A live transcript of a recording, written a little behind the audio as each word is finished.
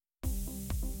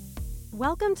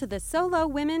Welcome to the Solo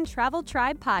Women Travel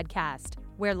Tribe podcast,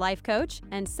 where life coach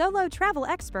and solo travel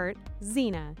expert,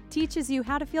 Zena, teaches you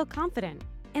how to feel confident,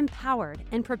 empowered,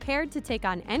 and prepared to take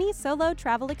on any solo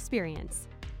travel experience.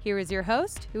 Here is your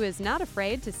host, who is not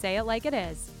afraid to say it like it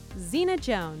is, Zena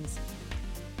Jones.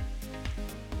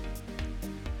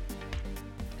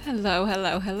 Hello,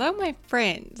 my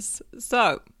friends.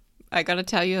 So, I gotta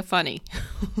tell you a funny.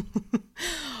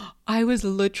 I was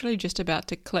literally just about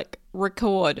to click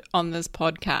record on this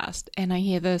podcast and I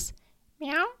hear this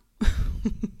meow.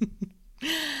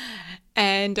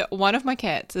 And one of my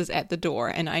cats is at the door,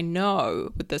 and I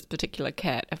know with this particular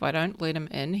cat, if I don't let him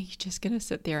in, he's just going to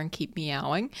sit there and keep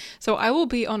meowing. So I will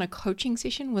be on a coaching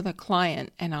session with a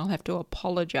client and I'll have to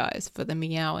apologize for the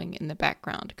meowing in the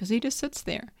background because he just sits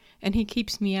there and he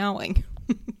keeps meowing.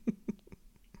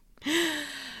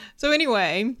 So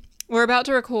anyway, we're about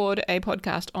to record a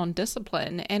podcast on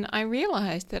discipline, and I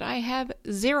realized that I have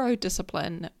zero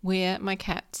discipline where my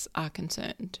cats are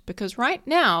concerned, because right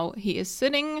now he is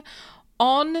sitting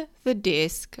on the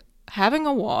desk having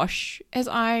a wash as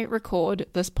I record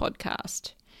this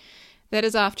podcast. That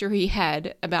is after he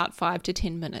had about 5 to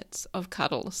 10 minutes of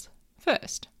cuddles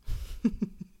first.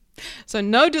 So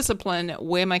no discipline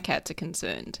where my cats are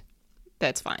concerned.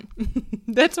 That's fine.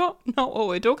 That's not what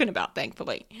we're talking about,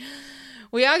 thankfully.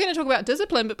 We are going to talk about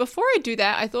discipline, but before I do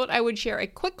that, I thought I would share a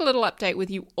quick little update with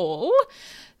you all.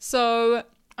 So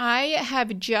I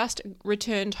have just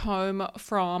returned home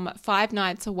from 5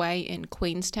 nights away in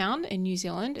Queenstown in New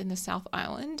Zealand in the South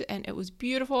Island, and it was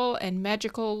beautiful and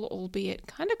magical, albeit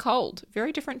kind of cold,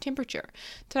 very different temperature.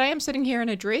 Today I'm sitting here in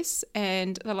a dress,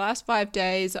 and the last 5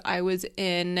 days I was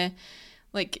in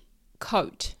like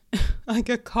coat, like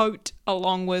a coat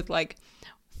along with like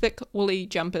thick woolly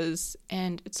jumpers,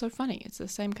 and it's so funny. It's the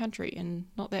same country and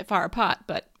not that far apart,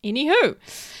 but anywho.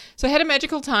 So I had a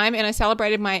magical time and I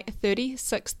celebrated my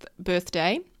 36th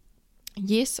birthday.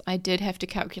 Yes, I did have to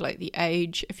calculate the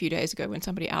age a few days ago when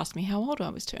somebody asked me how old I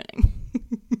was turning.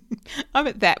 I'm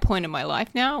at that point in my life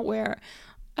now where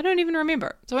I don't even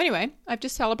remember. So anyway, I've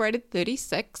just celebrated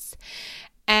 36.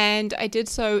 And I did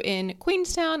so in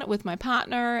Queenstown with my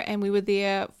partner, and we were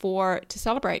there to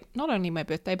celebrate not only my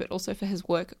birthday, but also for his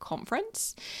work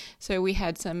conference. So we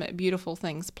had some beautiful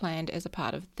things planned as a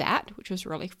part of that, which was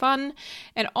really fun.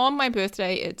 And on my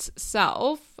birthday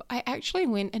itself, I actually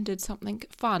went and did something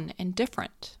fun and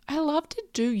different. I love to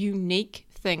do unique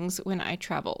things when I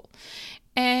travel.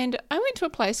 And I went to a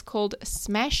place called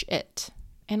Smash It,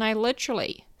 and I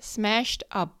literally smashed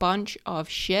a bunch of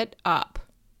shit up.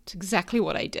 It's exactly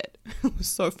what I did. It was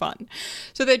so fun.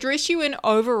 So they dress you in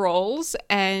overalls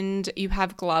and you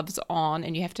have gloves on,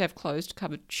 and you have to have closed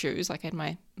covered shoes. Like I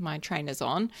had my trainers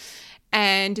on.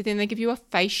 And then they give you a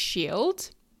face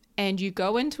shield, and you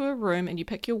go into a room and you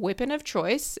pick your weapon of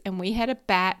choice. And we had a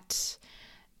bat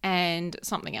and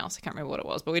something else. I can't remember what it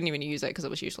was, but we didn't even use it because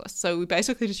it was useless. So we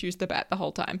basically just used the bat the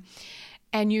whole time.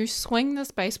 And you swing this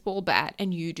baseball bat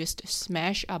and you just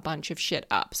smash a bunch of shit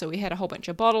up. So we had a whole bunch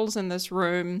of bottles in this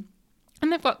room.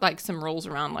 And they've got like some rules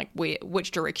around like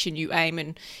which direction you aim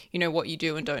and, you know, what you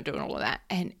do and don't do and all of that.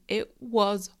 And it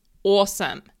was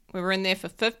awesome. We were in there for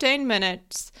 15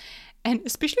 minutes. And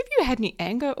especially if you had any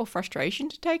anger or frustration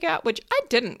to take out, which I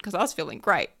didn't because I was feeling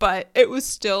great, but it was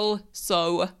still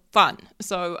so fun.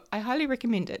 So I highly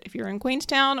recommend it. If you're in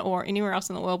Queenstown or anywhere else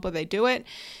in the world where they do it,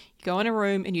 you go in a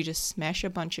room and you just smash a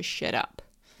bunch of shit up.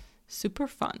 Super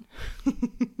fun.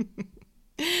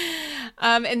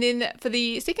 And then for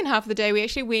the second half of the day, we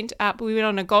actually went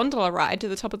on a gondola ride to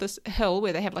the top of this hill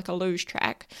where they have like a luge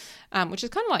track, which is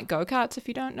kind of like go-karts if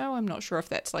you don't know. I'm not sure if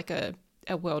that's like a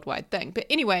worldwide thing. But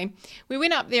anyway, we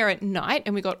went up there at night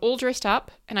and we got all dressed up,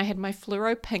 and I had my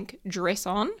fluoro pink dress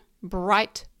on,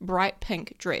 bright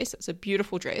pink dress. It's a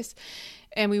beautiful dress.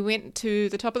 And we went to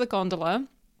the top of the gondola.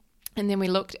 And then we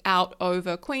looked out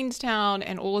over Queenstown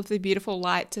and all of the beautiful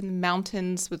lights and the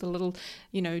mountains with a little,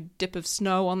 dip of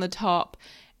snow on the top.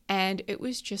 And it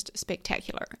was just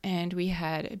spectacular. And we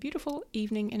had a beautiful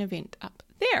evening and event up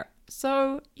there.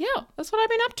 So yeah, that's what I've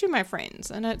been up to, my friends.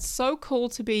 And it's so cool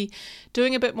to be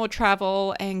doing a bit more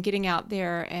travel and getting out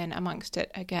there and amongst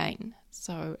it again.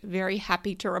 So very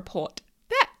happy to report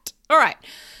that. All right,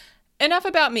 enough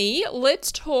about me.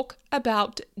 Let's talk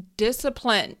about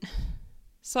discipline.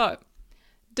 So,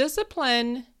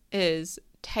 discipline is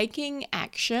taking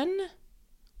action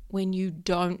when you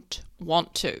don't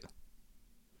want to.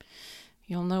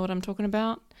 You'll know what I'm talking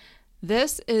about?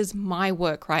 This is my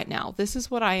work right now. This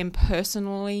is what I am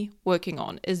personally working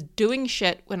on, is doing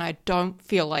shit when I don't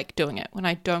feel like doing it, when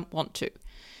I don't want to.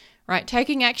 Right?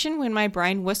 Taking action when my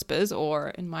brain whispers, or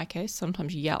in my case,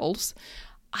 sometimes yells,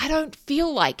 I don't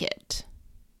feel like it,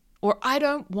 or I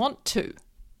don't want to.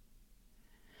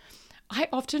 I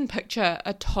often picture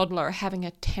a toddler having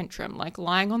a tantrum, like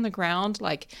lying on the ground,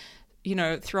 like,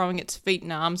 throwing its feet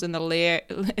and arms in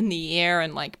the air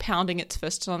and like pounding its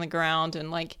fists on the ground. And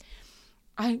like,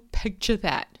 I picture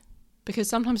that because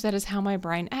sometimes that is how my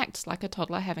brain acts, like a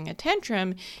toddler having a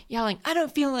tantrum, yelling, I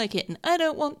don't feel like it and I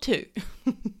don't want to.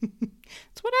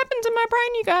 That's what happens in my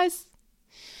brain, you guys.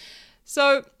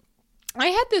 So I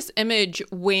had this image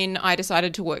when I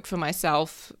decided to work for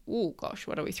myself. Oh gosh,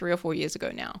 what are we, 3 or 4 years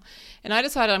ago now? And I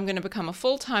decided I'm going to become a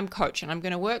full-time coach and I'm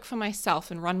going to work for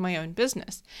myself and run my own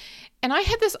business. And I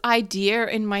had this idea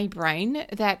in my brain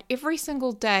that every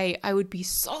single day I would be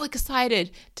so excited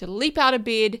to leap out of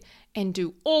bed and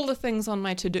do all the things on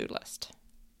my to-do list.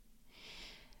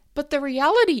 But the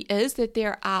reality is that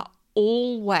there are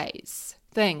always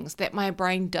things that my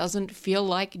brain doesn't feel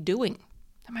like doing,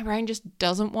 that my brain just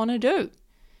doesn't want to do,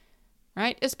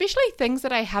 right? Especially things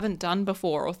that I haven't done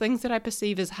before or things that I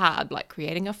perceive as hard, like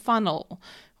creating a funnel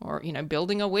or,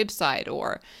 building a website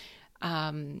or,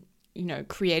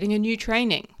 creating a new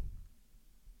training,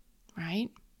 right?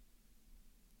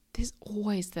 There's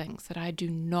always things that I do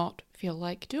not feel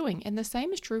like doing. And the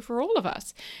same is true for all of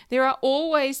us. There are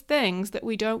always things that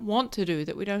we don't want to do,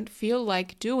 that we don't feel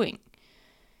like doing,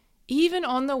 even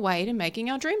on the way to making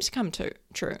our dreams come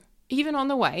true, even on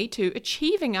the way to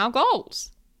achieving our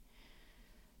goals.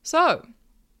 So,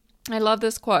 I love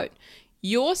this quote.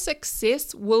 Your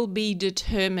success will be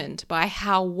determined by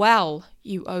how well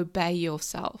you obey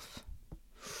yourself.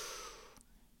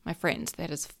 My friends,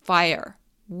 that is fire.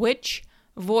 Which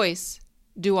voice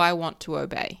do I want to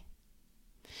obey?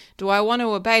 Do I want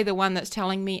to obey the one that's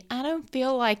telling me, I don't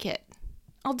feel like it.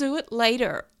 I'll do it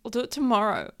later. I'll do it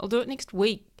tomorrow. I'll do it next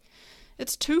week.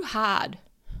 It's too hard.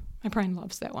 My brain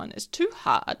loves that one. It's too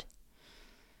hard.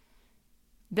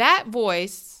 That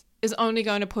voice is only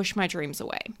going to push my dreams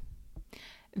away.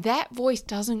 That voice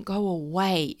doesn't go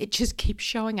away. It just keeps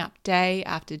showing up day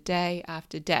after day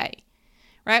after day.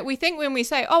 Right? We think when we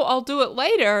say, oh, I'll do it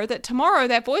later, that tomorrow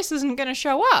that voice isn't going to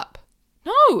show up.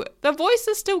 No, the voice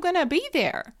is still going to be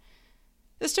there.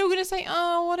 They're still going to say,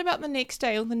 oh, what about the next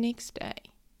day or the next day?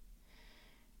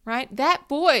 Right? That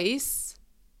voice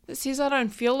that says I don't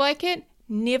feel like it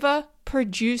never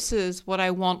produces what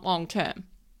I want long term.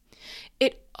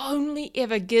 It only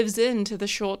ever gives in to the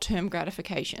short-term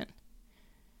gratification.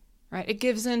 Right? It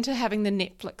gives in to having the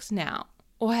Netflix now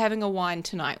or having a wine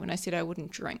tonight when I said I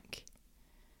wouldn't drink.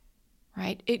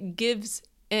 Right? It gives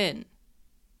in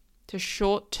to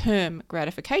short-term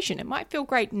gratification. It might feel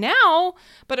great now,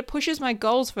 but it pushes my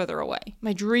goals further away,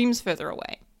 my dreams further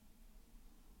away.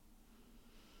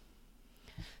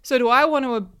 So do I want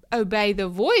to obey the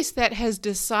voice that has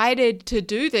decided to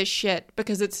do this shit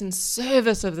because it's in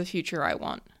service of the future I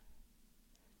want?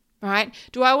 Right?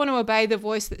 Do I want to obey the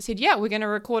voice that said, yeah, we're going to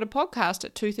record a podcast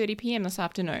at 2:30 p.m. this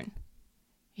afternoon?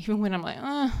 Even when I'm like,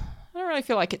 I don't really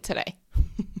feel like it today.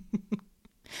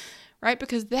 Right?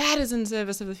 Because that is in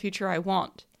service of the future I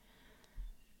want.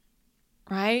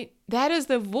 Right? That is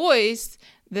the voice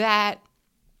that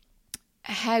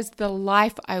has the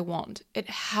life I want. It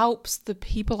helps the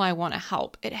people I want to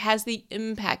help. It has the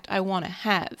impact I want to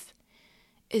have.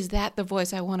 Is that the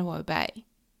voice I want to obey?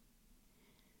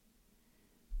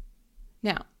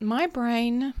 Now, my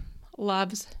brain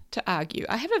loves to argue.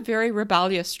 I have a very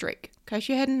rebellious streak. In case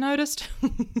you hadn't noticed, my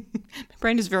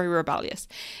brain is very rebellious.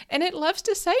 And it loves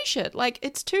to say shit like,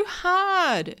 it's too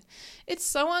hard. It's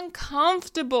so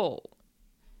uncomfortable.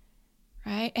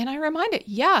 Right? And I remind it,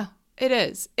 yeah, it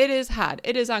is. It is hard.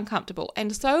 It is uncomfortable.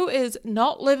 And so is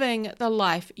not living the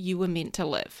life you were meant to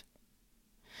live.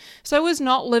 So is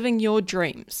not living your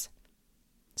dreams.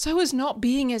 So is not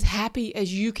being as happy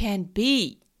as you can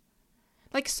be.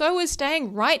 Like, so is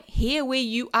staying right here where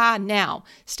you are now.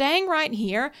 Staying right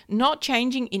here, not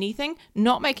changing anything,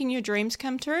 not making your dreams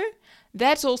come true.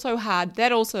 That's also hard.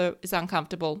 That also is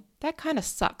uncomfortable. That kind of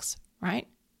sucks, right?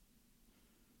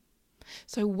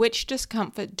 So which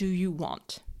discomfort do you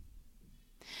want?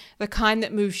 The kind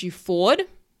that moves you forward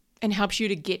and helps you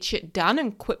to get shit done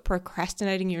and quit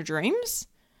procrastinating your dreams?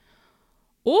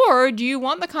 Or do you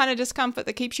want the kind of discomfort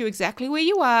that keeps you exactly where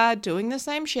you are, doing the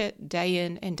same shit day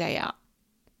in and day out?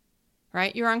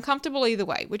 Right? You're uncomfortable either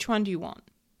way. Which one do you want?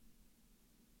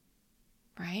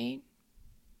 Right?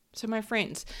 So my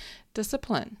friends,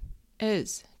 discipline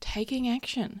is taking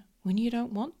action when you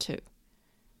don't want to.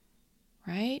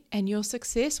 Right? And your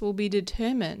success will be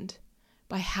determined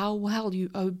by how well you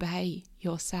obey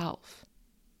yourself.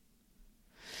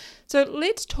 So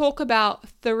let's talk about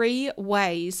 3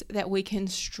 ways that we can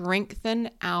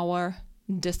strengthen our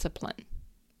discipline.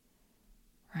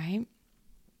 right?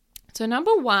 So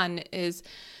number 1 is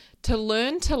to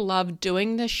learn to love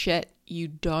doing the shit you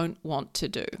don't want to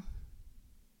do,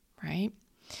 right?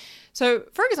 So,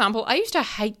 for example, I used to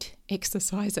hate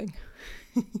exercising.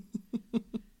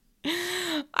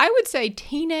 I would say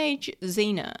teenage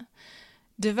Zena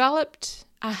developed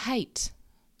a hate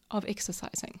of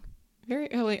exercising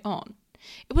very early on.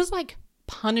 It was like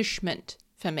punishment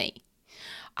for me.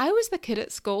 I was the kid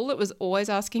at school that was always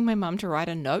asking my mum to write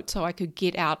a note so I could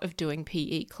get out of doing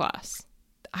PE class.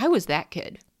 I was that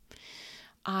kid.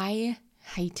 I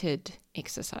hated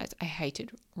exercise. I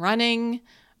hated running.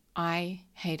 I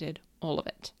hated all of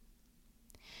it.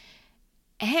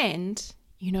 And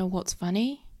you know what's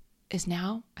funny is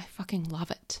now I fucking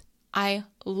love it. I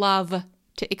love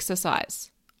to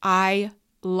exercise. I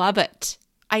love it.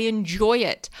 I enjoy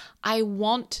it. I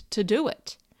want to do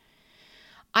it.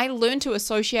 I learned to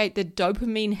associate the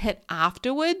dopamine hit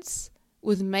afterwards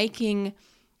with making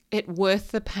it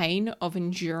worth the pain of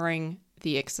enduring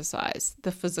the exercise,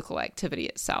 the physical activity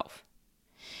itself.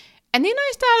 And then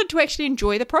I started to actually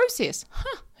enjoy the process.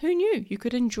 Who knew you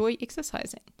could enjoy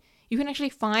exercising? You can actually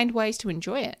find ways to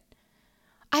enjoy it.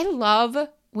 I love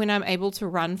when I'm able to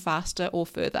run faster or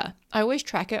further. I always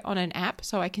track it on an app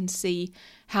so I can see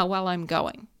how well I'm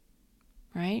going,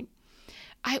 right?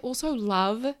 I also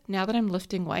love, now that I'm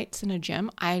lifting weights in a gym,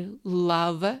 I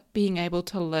love being able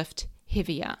to lift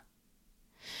heavier.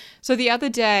 So the other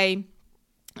day,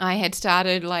 I had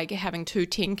started like having 2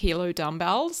 10-kilo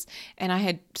dumbbells, and I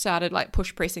had started like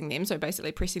push pressing them, so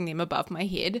basically pressing them above my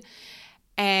head,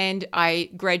 and I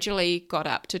gradually got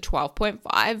up to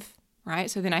 12.5, right?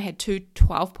 So then I had 2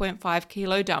 12.5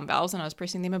 kilo dumbbells, and I was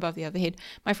pressing them above the other head.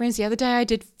 My friends, the other day I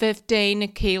did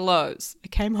 15 kilos. I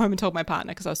came home and told my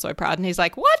partner because I was so proud, and he's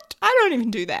like, "What? I don't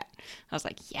even do that." I was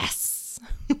like, yes.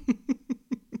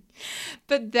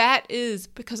 But that is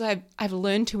because I've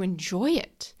learned to enjoy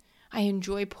it. I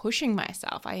enjoy pushing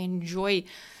myself. I enjoy,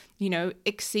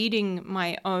 exceeding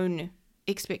my own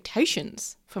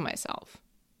expectations for myself.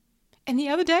 And the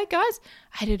other day, guys,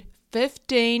 I did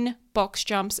 15 box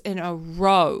jumps in a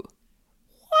row.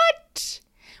 What?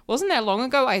 Wasn't that long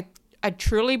ago? I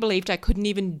truly believed I couldn't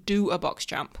even do a box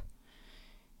jump.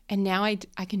 And now I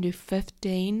can do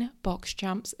 15 box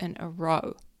jumps in a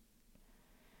row.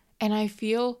 And I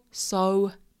feel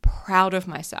so proud of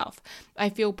myself. I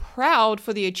feel proud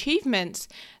for the achievements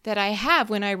that I have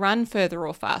when I run further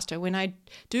or faster, when I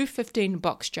do 15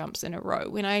 box jumps in a row,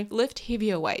 when I lift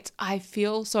heavier weights. I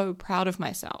feel so proud of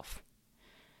myself,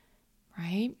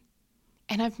 right?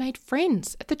 And I've made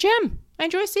friends at the gym. I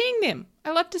enjoy seeing them.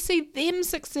 I love to see them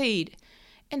succeed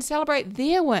and celebrate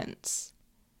their wins,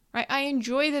 right? I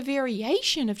enjoy the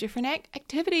variation of different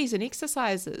activities and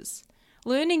exercises,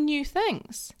 learning new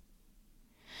things.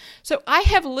 So I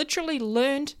have literally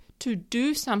learned to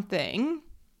do something,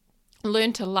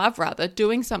 learned to love rather,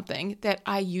 doing something that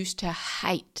I used to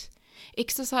hate.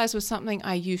 Exercise was something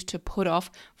I used to put off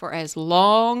for as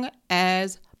long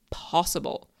as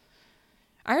possible.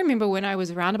 I remember when I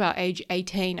was around about age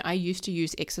 18, I used to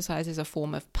use exercise as a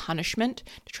form of punishment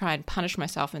to try and punish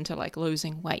myself into like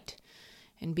losing weight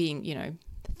and being,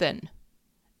 thin.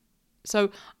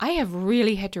 So I have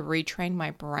really had to retrain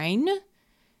my brain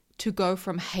to go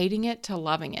from hating it to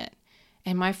loving it.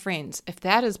 And my friends, if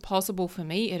that is possible for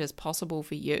me, it is possible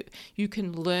for you. You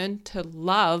can learn to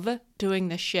love doing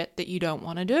the shit that you don't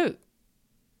want to do.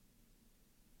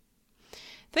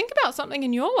 Think about something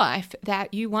in your life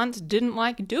that you once didn't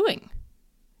like doing,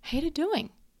 hated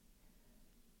doing,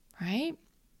 right?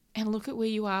 And look at where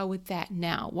you are with that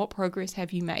now. What progress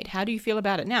have you made? How do you feel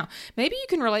about it now? Maybe you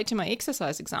can relate to my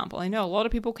exercise example. I know a lot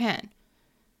of people can.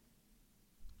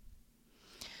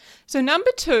 So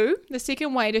number 2, the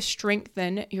second way to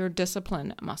strengthen your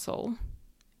discipline muscle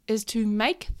is to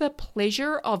make the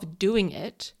pleasure of doing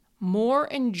it more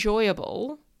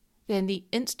enjoyable than the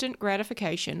instant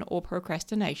gratification or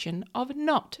procrastination of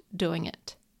not doing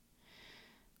it.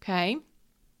 Okay?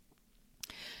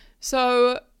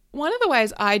 So one of the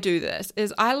ways I do this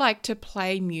is I like to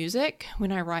play music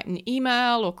when I write an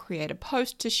email or create a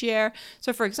post to share.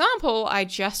 So for example, I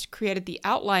just created the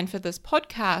outline for this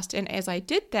podcast, and as I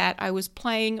did that, I was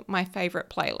playing my favorite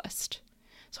playlist.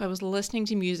 So I was listening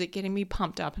to music, getting me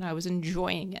pumped up, and I was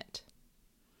enjoying it.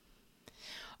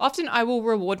 Often I will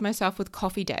reward myself with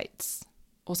coffee dates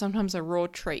or sometimes a raw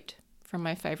treat from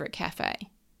my favorite cafe.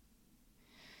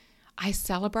 I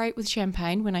celebrate with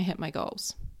champagne when I hit my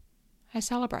goals. I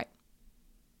celebrate.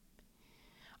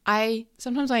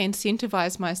 Sometimes I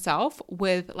incentivize myself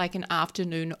with like an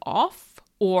afternoon off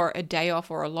or a day off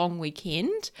or a long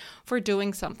weekend for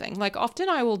doing something. Like often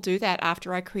I will do that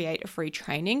after I create a free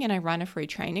training and I run a free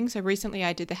training. So recently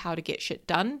I did the How to Get Shit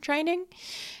Done training,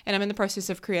 and I'm in the process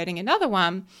of creating another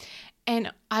one.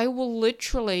 And I will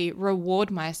literally reward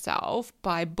myself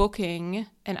by booking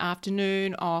an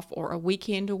afternoon off or a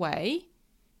weekend away.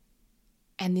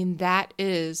 And then that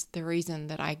is the reason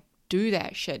that I do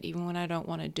that shit even when I don't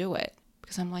want to do it.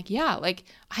 Because I'm like, yeah, like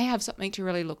I have something to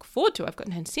really look forward to. I've got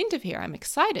an incentive here. I'm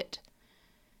excited.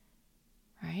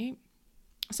 Right?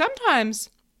 Sometimes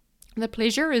the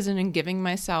pleasure isn't in giving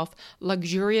myself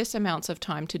luxurious amounts of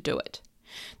time to do it.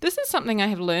 This is something I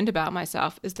have learned about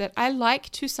myself, is that I like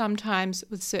to sometimes,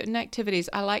 with certain activities,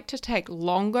 I like to take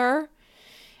longer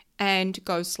and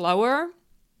go slower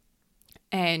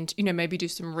and, maybe do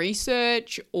some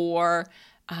research or,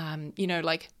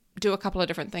 like do a couple of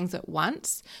different things at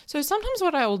once. So sometimes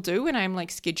what I will do when I'm like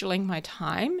scheduling my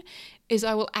time is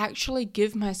I will actually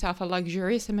give myself a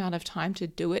luxurious amount of time to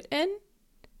do it in.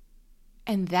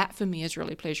 And that for me is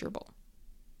really pleasurable.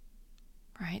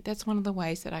 Right? That's one of the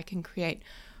ways that I can create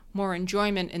more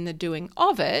enjoyment in the doing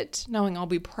of it, knowing I'll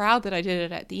be proud that I did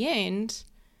it at the end,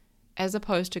 as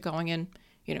opposed to going and,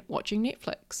 watching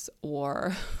Netflix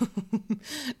or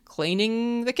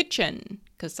cleaning the kitchen,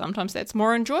 because sometimes that's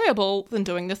more enjoyable than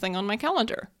doing the thing on my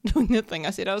calendar, doing the thing I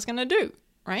said I was going to do,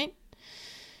 right?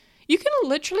 You can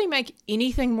literally make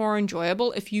anything more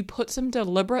enjoyable if you put some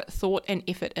deliberate thought and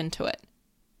effort into it.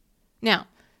 Now,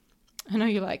 I know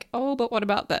you're like, oh, but what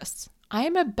about this? I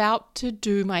am about to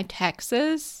do my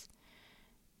taxes,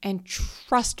 and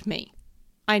trust me,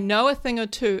 I know a thing or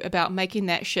two about making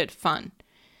that shit fun,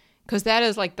 because that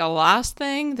is like the last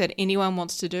thing that anyone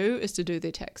wants to do is to do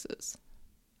their taxes.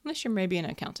 Unless you're maybe an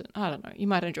accountant. I don't know. You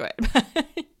might enjoy it, but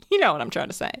you know what I'm trying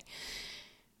to say,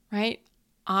 right?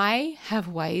 I have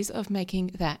ways of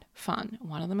making that fun.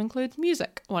 One of them includes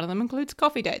music. One of them includes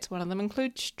coffee dates. One of them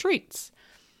includes treats.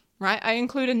 Right? I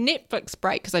include a Netflix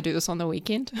break because I do this on the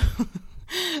weekend.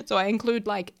 So I include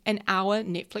like an hour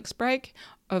Netflix break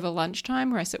over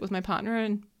lunchtime where I sit with my partner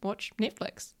and watch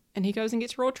Netflix, and he goes and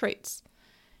gets raw treats.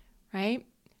 Right?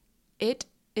 It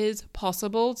is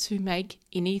possible to make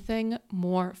anything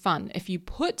more fun if you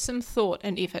put some thought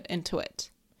and effort into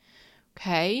it.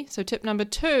 Okay? So tip number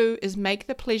 2 is make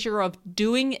the pleasure of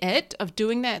doing it, of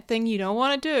doing that thing you don't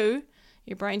want to do,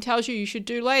 your brain tells you should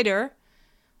do later,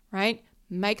 right?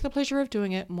 Make the pleasure of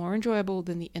doing it more enjoyable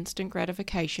than the instant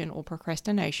gratification or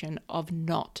procrastination of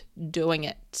not doing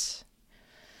it.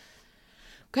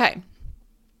 Okay,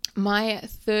 my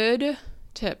third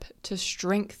tip to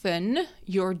strengthen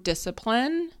your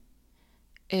discipline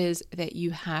is that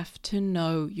you have to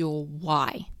know your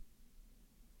why.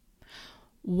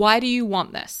 Why do you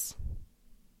want this?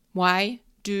 Why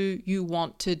do you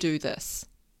want to do this?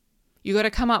 You got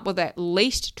to come up with at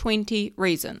least 20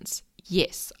 reasons.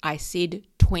 Yes, I said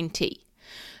 20.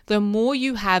 The more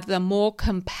you have, the more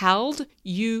compelled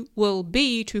you will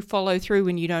be to follow through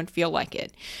when you don't feel like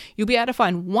it. You'll be able to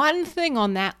find one thing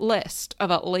on that list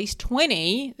of at least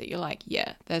 20 that you're like,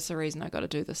 yeah, that's the reason I got to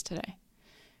do this today.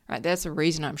 Right? That's the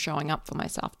reason I'm showing up for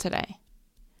myself today.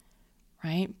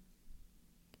 Right?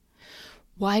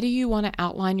 Why do you want to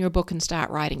outline your book and start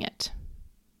writing it?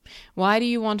 Why do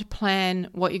you want to plan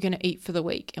what you're going to eat for the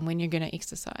week and when you're going to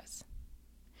exercise?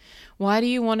 Why do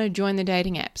you want to join the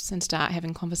dating apps and start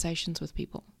having conversations with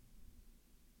people?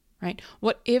 Right?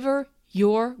 Whatever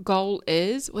your goal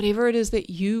is, whatever it is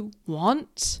that you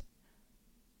want,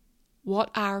 what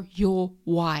are your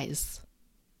whys?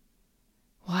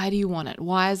 Why do you want it?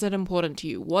 Why is it important to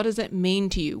you? What does it mean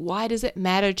to you? Why does it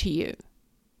matter to you?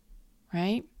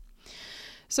 Right?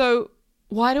 So,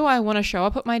 why do I want to show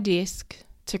up at my desk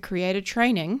to create a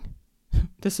training?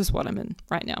 This is what I'm in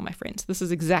right now, my friends. This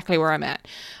is exactly where I'm at.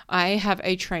 I have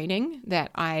a training that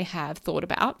I have thought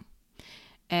about,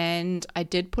 and I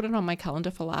did put it on my calendar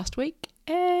for last week,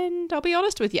 and I'll be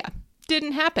honest with you,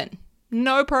 didn't happen.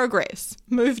 No progress.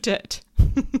 Moved it.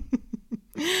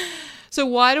 So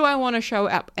why do I want to show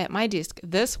up at my desk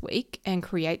this week and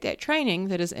create that training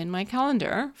that is in my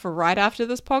calendar for right after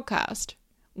this podcast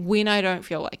when I don't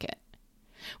feel like it?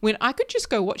 When I could just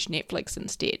go watch Netflix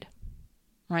instead.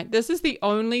 Right? This is the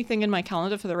only thing in my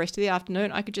calendar for the rest of the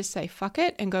afternoon. I could just say, fuck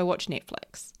it, and go watch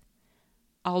Netflix.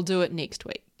 I'll do it next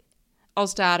week. I'll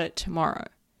start it tomorrow.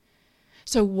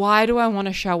 So why do I want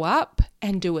to show up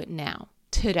and do it now,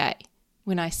 today,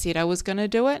 when I said I was going to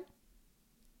do it?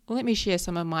 Well, let me share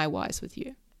some of my whys with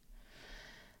you.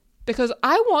 Because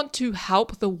I want to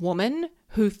help the woman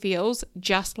who feels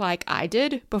just like I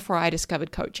did before I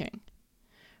discovered coaching.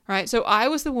 right? So I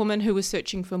was the woman who was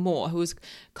searching for more, who was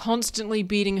constantly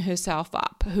beating herself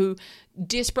up, who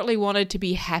desperately wanted to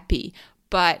be happy,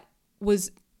 but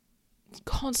was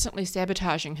constantly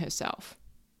sabotaging herself,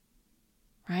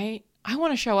 right? I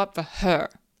want to show up for her.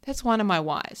 That's one of my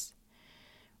whys,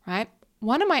 right?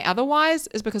 One of my other whys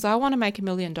is because I want to make $1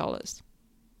 million.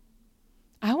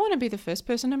 I want to be the first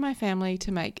person in my family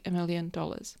to make $1 million,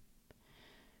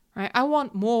 right? I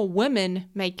want more women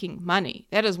making money.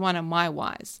 That is one of my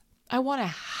whys. I want to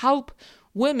help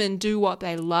women do what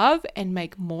they love and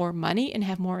make more money and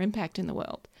have more impact in the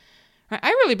world. Right? I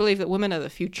really believe that women are the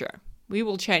future. We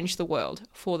will change the world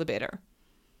for the better,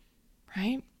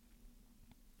 right?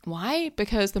 Why?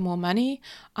 Because the more money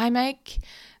I make,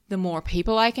 the more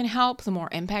people I can help, the more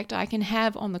impact I can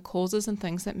have on the causes and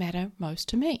things that matter most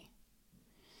to me.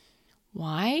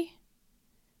 Why?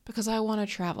 Because I want to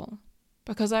travel.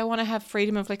 Because I want to have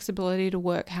freedom and flexibility to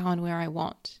work how and where I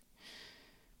want.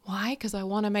 Why? Because I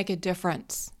want to make a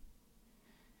difference.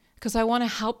 Because I want to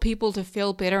help people to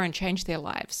feel better and change their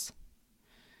lives.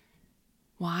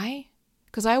 Why?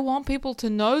 Because I want people to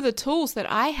know the tools that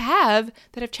I have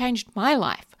that have changed my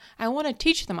life. I want to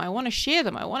teach them. I want to share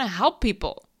them. I want to help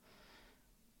people.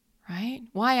 Right?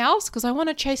 Why else? Because I want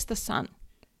to chase the sun.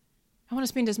 I want to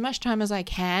spend as much time as I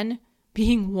can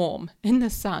being warm in the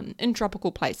sun in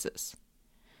tropical places.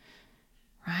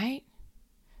 Right?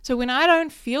 So when I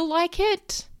don't feel like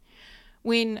it,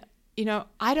 when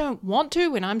I don't want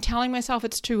to, when I'm telling myself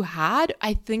it's too hard,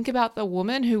 I think about the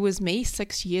woman who was me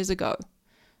 6 years ago,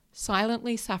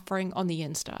 silently suffering on the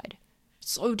inside,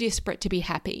 so desperate to be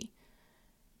happy,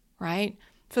 right?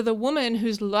 For the woman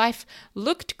whose life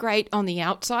looked great on the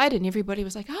outside and everybody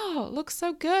was like, oh, it looks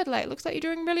so good, like, looks like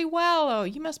you're doing really well, oh,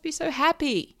 you must be so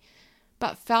happy,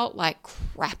 but felt like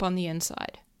crap on the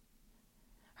inside,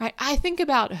 right? I think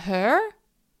about her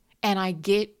and I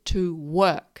get to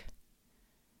work,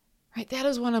 right? That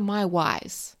is one of my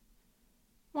whys.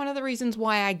 One of the reasons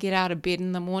why I get out of bed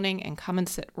in the morning and come and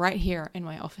sit right here in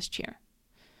my office chair,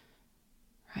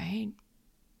 right?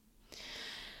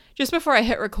 Just before I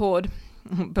hit record,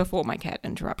 before my cat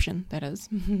interruption, that is,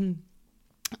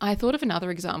 I thought of another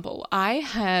example. I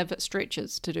have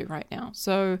stretches to do right now.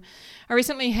 So I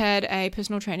recently had a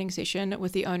personal training session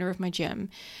with the owner of my gym,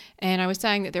 and I was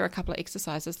saying that there are a couple of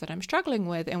exercises that I'm struggling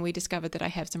with, and we discovered that I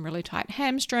have some really tight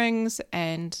hamstrings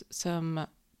and some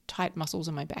tight muscles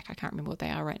in my back. I can't remember what they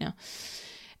are right now.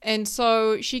 And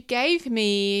so she gave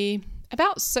me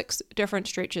about 6 different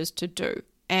stretches to do.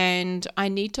 And I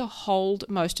need to hold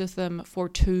most of them for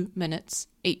 2 minutes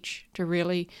each to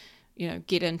really,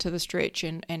 get into the stretch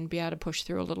and be able to push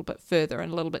through a little bit further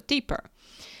and a little bit deeper.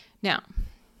 Now,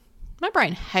 my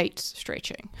brain hates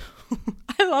stretching.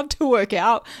 I love to work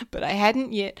out, but I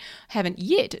haven't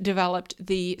yet developed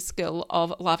the skill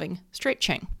of loving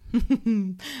stretching.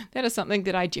 That is something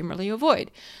that I generally avoid.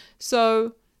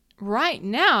 So right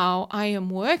now I am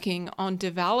working on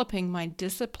developing my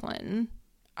discipline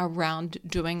around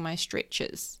doing my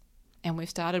stretches. And we've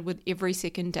started with every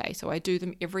second day. So I do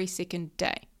them every second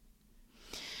day.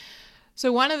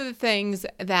 So one of the things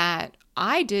that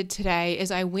I did today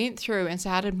is I went through and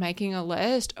started making a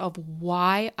list of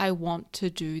why I want to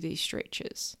do these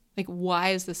stretches. Like, why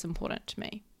is this important to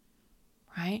me?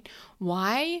 Right?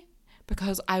 Why?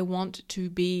 Because I want to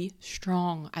be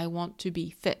strong. I want to be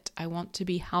fit. I want to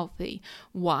be healthy.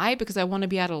 Why? Because I want to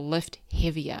be able to lift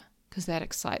heavier, because that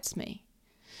excites me.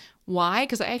 Why?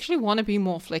 Because I actually want to be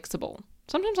more flexible.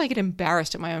 Sometimes I get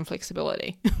embarrassed at my own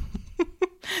flexibility.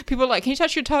 People are like, can you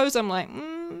touch your toes? I'm like,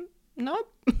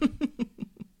 nope.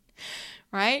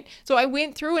 Right? So I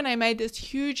went through and I made this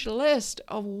huge list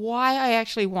of why I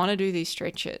actually want to do these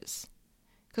stretches.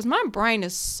 Because my brain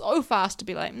is so fast to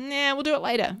be like, nah, we'll do it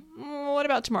later. What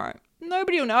about tomorrow?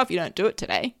 Nobody will know if you don't do it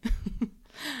today.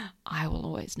 I will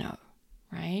always know,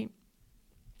 right?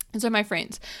 And so my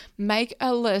friends, make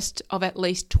a list of at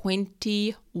least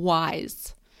 20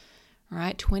 whys, all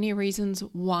right? 20 reasons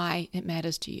why it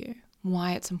matters to you,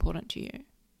 why it's important to you.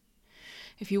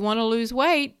 If you want to lose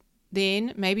weight,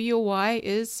 then maybe your why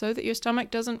is so that your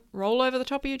stomach doesn't roll over the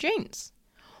top of your jeans.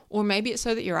 Or maybe it's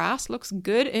so that your ass looks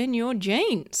good in your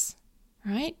jeans,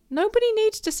 right? Nobody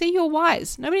needs to see your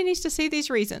whys. Nobody needs to see these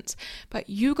reasons, but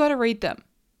you got to read them.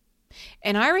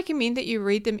 And I recommend that you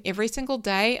read them every single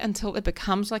day until it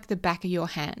becomes like the back of your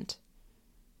hand,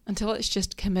 until it's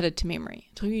just committed to memory,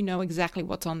 until you know exactly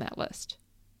what's on that list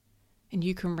and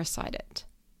you can recite it.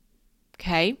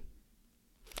 Okay?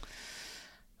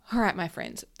 All right, my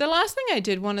friends. The last thing I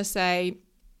did want to say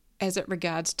as it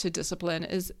regards to discipline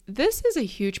is this is a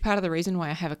huge part of the reason why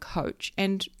I have a coach,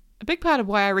 and a big part of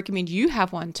why I recommend you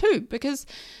have one too, because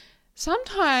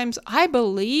sometimes I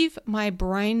believe my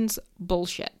brain's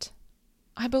bullshit.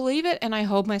 I believe it and I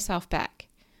hold myself back.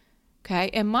 Okay.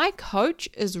 And my coach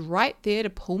is right there to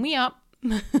pull me up,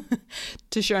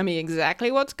 to show me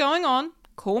exactly what's going on,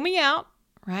 call me out,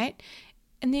 right?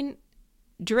 And then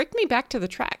direct me back to the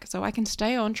track so I can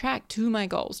stay on track to my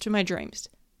goals, to my dreams,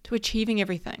 to achieving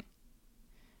everything,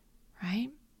 right?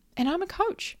 And I'm a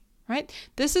coach, right?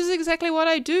 This is exactly what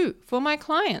I do for my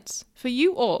clients, for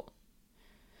you all.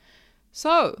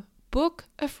 So book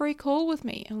a free call with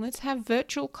me and let's have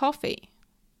virtual coffee.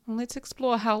 And let's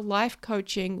explore how life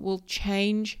coaching will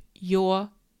change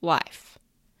your life.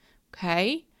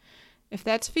 Okay? If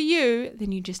that's for you,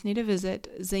 then you just need to visit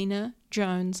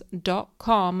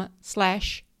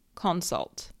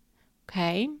zenajones.com/consult.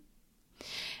 Okay?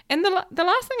 And the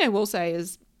last thing I will say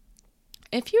is,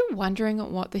 if you're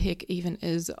wondering what the heck even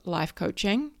is life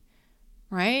coaching,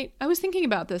 right? I was thinking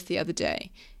about this the other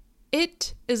day.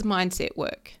 It is mindset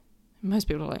work. Most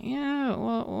people are like, yeah,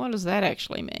 well, what does that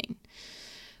actually mean?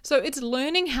 So it's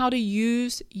learning how to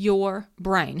use your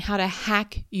brain, how to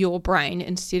hack your brain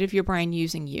instead of your brain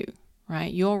using you,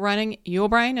 right? You're running your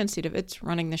brain instead of it's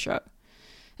running the show.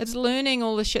 It's learning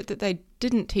all the shit that they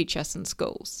didn't teach us in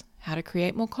schools, how to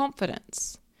create more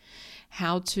confidence,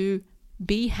 how to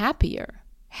be happier,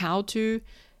 how to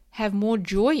have more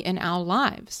joy in our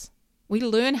lives. We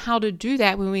learn how to do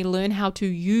that when we learn how to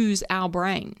use our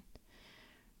brain,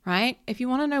 right? If you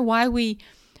want to know why we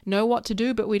know what to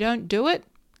do but we don't do it,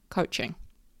 coaching,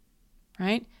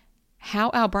 right? How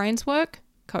our brains work,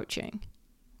 coaching.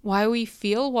 Why we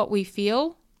feel what we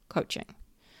feel, coaching.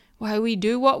 Why we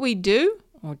do what we do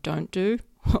or don't do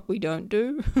what we don't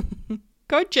do,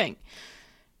 coaching,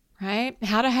 right?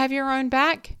 How to have your own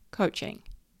back, coaching.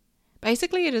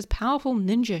 Basically, it is powerful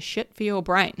ninja shit for your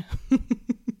brain.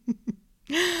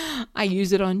 I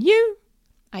use it on you,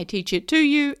 I teach it to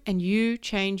you, and you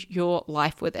change your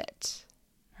life with it.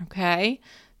 Okay?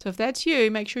 So if that's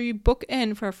you, make sure you book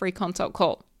in for a free consult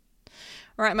call.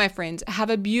 All right, my friends, have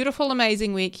a beautiful,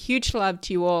 amazing week. Huge love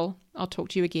to you all. I'll talk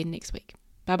to you again next week.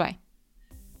 Bye-bye.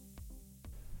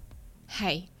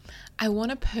 Hey, I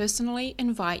want to personally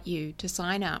invite you to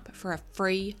sign up for a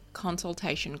free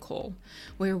consultation call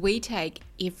where we take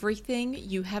everything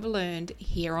you have learned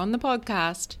here on the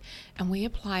podcast and we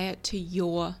apply it to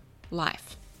your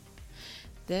life.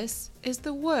 This is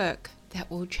the work that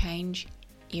will change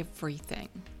everything.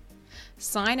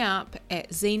 Sign up at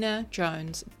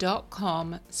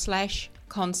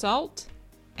zenajones.com/consult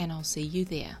and I'll see you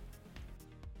there.